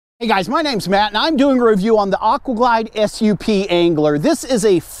Hey guys, my name's Matt and I'm doing a review on the Aquaglide SUP Angler. This is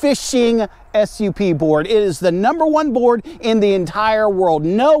a fishing SUP board. It is the #1 board in the entire world.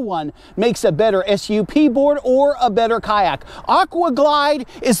 No one makes a better SUP board or a better kayak. Aquaglide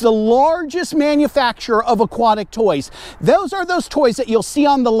is the largest manufacturer of aquatic toys. Those are those toys that you'll see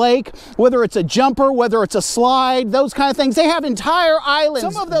on the lake, whether it's a jumper, whether it's a slide, those kind of things. They have entire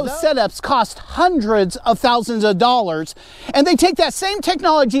islands. Some of those setups cost hundreds of thousands of dollars, and they take that same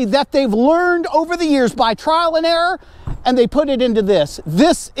technology that they've learned over the years by trial and error, and they put it into this.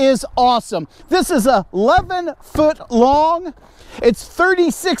 This is awesome. This is 11 foot long. It's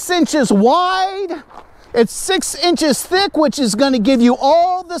 36 inches wide. It's 6 inches thick, which is going to give you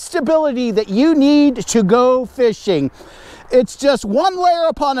all the stability that you need to go fishing. It's just one layer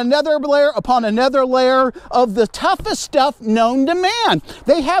upon another layer upon another layer of the toughest stuff known to man.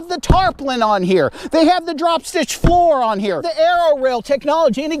 They have the tarpaulin on here. They have the drop stitch floor on here. The aero rail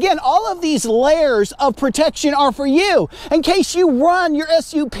technology. And again, all of these layers of protection are for you. In case you run your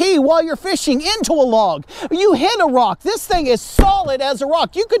SUP while you're fishing into a log, you hit a rock. This thing is solid as a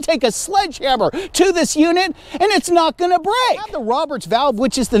rock. You could take a sledgehammer to this unit and it's not going to break. They have the Roberts valve,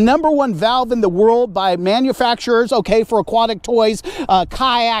 which is the #1 valve in the world by manufacturers, okay, for aquatic toys,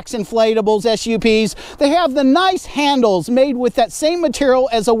 kayaks, inflatables, SUPs. They have the nice handles made with that same material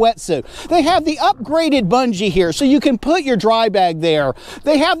as a wetsuit. They have the upgraded bungee here so you can put your dry bag there.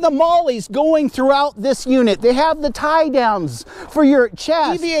 They have the mollies going throughout this unit. They have the tie downs for your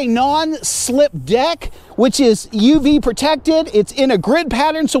chest. EVA non-slip deck, which is UV protected. It's in a grid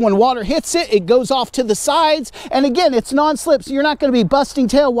pattern, so when water hits it, it goes off to the sides. And again, it's non-slip, so you're not going to be busting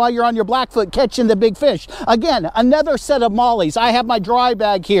tail while you're on your Blackfoot catching the big fish. Again, another set of mollies. I have my dry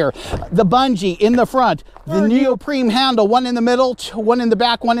bag here, the bungee in the front, the neoprene handle, one in the middle, one in the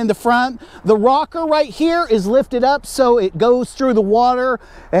back, one in the front. The rocker right here is lifted up so it goes through the water.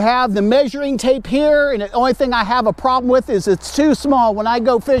 I have the measuring tape here, and the only thing I have a problem with is it's too small. When I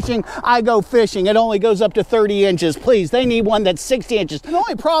go fishing, I go fishing. It only goes up to 30 inches. Please, they need one that's 60 inches. The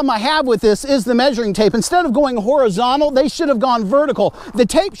only problem I have with this is the measuring tape. Instead of going horizontal, they should have gone vertical. The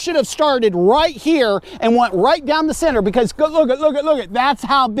tape should have started right here and went right down the center, because look at, that's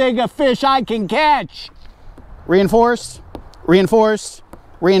how big a fish I can catch. Reinforced, reinforced,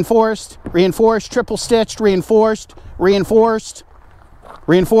 reinforced, reinforced, triple stitched, reinforced, reinforced,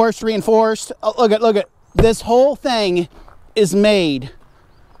 reinforced, reinforced. Oh, look at, this whole thing is made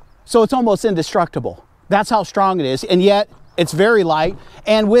so it's almost indestructible. That's how strong it is, and yet it's very light.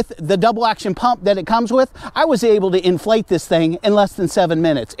 And with the double action pump that it comes with, I was able to inflate this thing in less than 7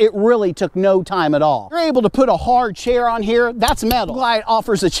 minutes. It really took no time at all. You're able to put a hard chair on here. That's metal. Glide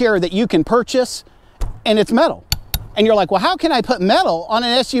offers a chair that you can purchase, and it's metal. And you're like, well, how can I put metal on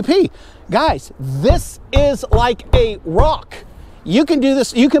an SUP? Guys, this is like a rock. You can do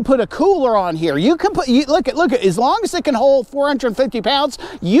this. You can put a cooler on here. You can put, look at, as long as it can hold 450 pounds,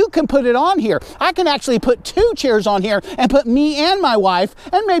 you can put it on here. I can actually put 2 chairs on here and put me and my wife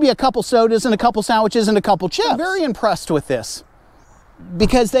and maybe a couple sodas and a couple sandwiches and a couple chips. I'm very impressed with this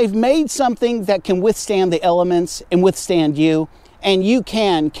because they've made something that can withstand the elements and withstand you. And you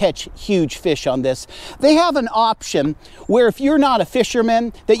can catch huge fish on this. They have an option where if you're not a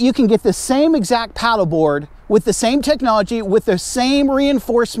fisherman, that you can get the same exact paddleboard with the same technology, with the same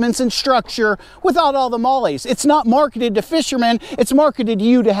reinforcements and structure, without all the mollies. It's not marketed to fishermen, it's marketed to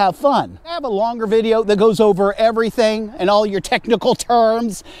you to have fun. I have a longer video that goes over everything and all your technical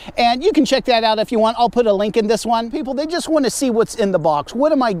terms, and you can check that out if you want. I'll put a link in this one. People, they just want to see what's in the box.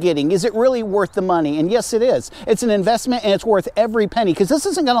 What am I getting? Is it really worth the money? And yes, it is. It's an investment, and it's worth every penny, because this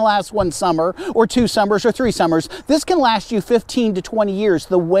isn't going to last 1 summer or 2 summers or 3 summers. This can last you 15 to 20 years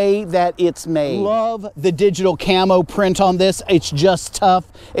the way that it's made. Love the digital camo print on this. It's just tough.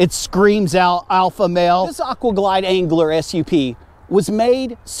 It screams out alpha male. This Aquaglide Angler SUP was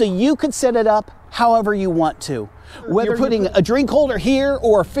made so you could set it up however you want to. Whether you're putting a drink holder here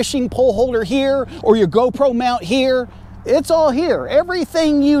or a fishing pole holder here or your GoPro mount here, it's all here.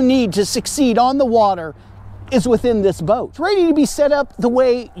 Everything you need to succeed on the water is within this boat. It's ready to be set up the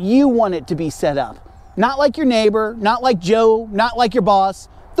way you want it to be set up. Not like your neighbor, not like Joe, not like your boss,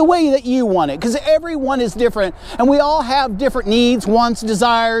 the way that you want it, because everyone is different and we all have different needs, wants,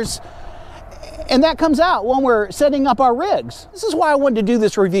 desires, and that comes out when we're setting up our rigs. This is why I wanted to do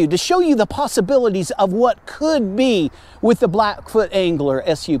this review, to show you the possibilities of what could be with the Blackfoot Angler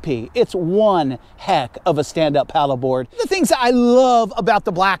SUP. It's one heck of a stand-up paddleboard. The things that I love about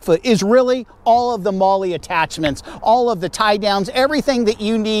the Blackfoot is really all of the MOLLE attachments, all of the tie downs, everything that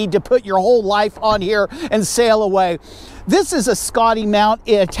you need to put your whole life on here and sail away. This is a Scotty mount.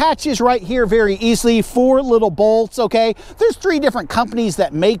 It attaches right here very easily, 4 little bolts, okay? There's 3 different companies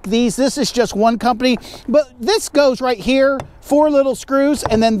that make these. This is just one company, but this goes right here, 4 little screws,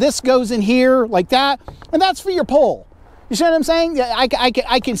 and then this goes in here like that, and that's for your pole. You see what I'm saying?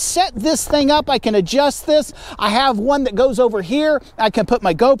 I can set this thing up. I can adjust this. I have one that goes over here. I can put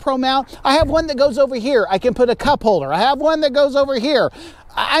my GoPro mount. I have one that goes over here. I can put a cup holder. I have one that goes over here.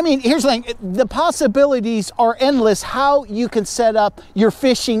 I mean, here's the thing. The possibilities are endless how you can set up your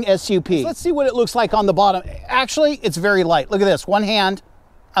fishing SUP. Let's see what it looks like on the bottom. Actually, it's very light. Look at this. One hand,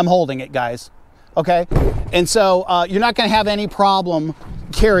 I'm holding it, guys. Okay? And so you're not going to have any problem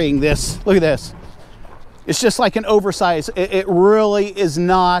carrying this. Look at this. It's just like an oversized. It really is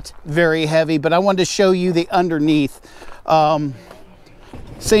not very heavy, but I wanted to show you the underneath.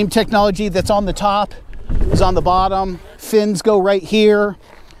 Same technology that's on the top is on the bottom. Fins go right here.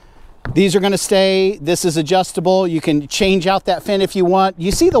 These are going to stay. This is adjustable. You can change out that fin if you want.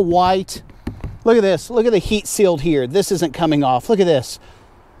 You see the white? Look at this. Look at the heat sealed here. This isn't coming off. Look at this.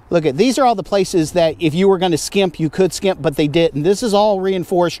 Look at, these are all the places that if you were going to skimp, you could skimp, but they didn't. This is all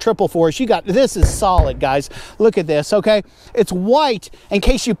reinforced, triple force. You got, this is solid, guys. Look at this, okay? It's white in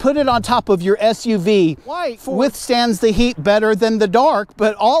case you put it on top of your SUV. White withstands the heat better than the dark,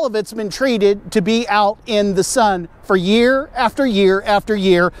 but all of it's been treated to be out in the sun for year after year after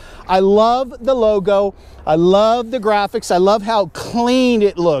year. I love the logo. I love the graphics. I love how clean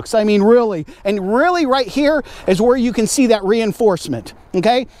it looks. I mean, really. And really right here is where you can see that reinforcement.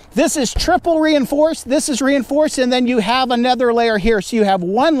 Okay, this is triple reinforced, this is reinforced, and then you have another layer here. So you have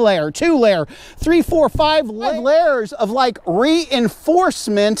 1 layer, 2 layer, 3, 4, 5 layers of like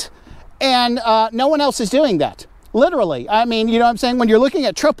reinforcement, and no one else is doing that. Literally. I mean, you know what I'm saying? When you're looking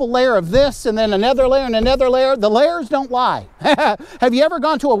at triple layer of this and then another layer and another layer, the layers don't lie. Have you ever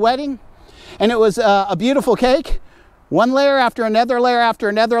gone to a wedding and it was a beautiful cake? 1 layer after another layer after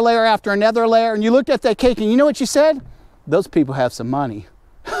another layer after another layer, and you looked at that cake and you know what you said? Those people have some money.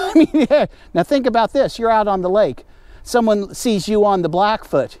 I mean, yeah. Now think about this. You're out on the lake. Someone sees you on the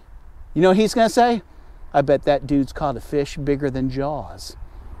Blackfoot. You know what he's going to say? I bet that dude's caught a fish bigger than Jaws.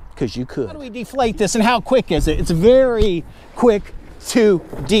 Because you could. How do we deflate this and how quick is it? It's very quick to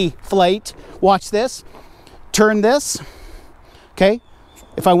deflate. Watch this. Turn this. Okay.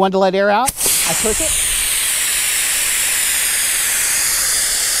 If I wanted to let air out, I push it.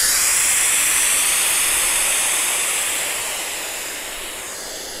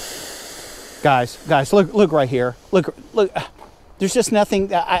 Guys, look right here. Look, there's just nothing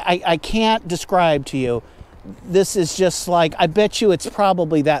that I can't describe to you. This is just like, I bet you it's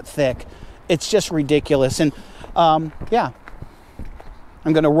probably that thick. It's just ridiculous. And yeah,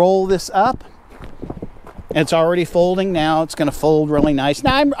 I'm gonna roll this up. It's already folding now. It's gonna fold really nice.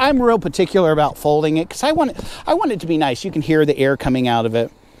 Now I'm real particular about folding it because I want it to be nice. You can hear the air coming out of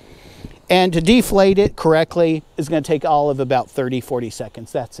it. And to deflate it correctly is going to take all of about 30-40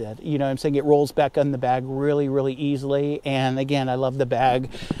 seconds. That's it. You know what I'm saying? It rolls back on the bag really, really easily. And again, I love the bag.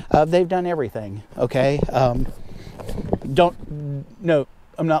 They've done everything, okay? No,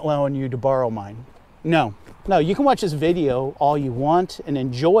 I'm not allowing you to borrow mine. No, you can watch this video all you want and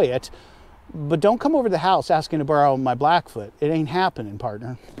enjoy it, but don't come over to the house asking to borrow my Blackfoot. It ain't happening,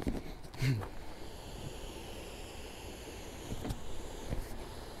 partner.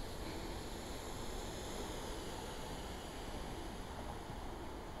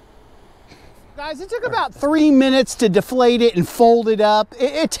 Guys, it took about 3 minutes to deflate it and fold it up.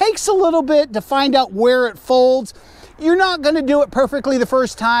 It takes a little bit to find out where it folds. You're not going to do it perfectly the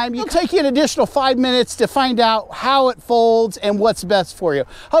first time. It'll take you an additional 5 minutes to find out how it folds and what's best for you.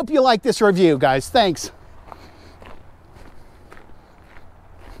 Hope you like this review, guys. Thanks.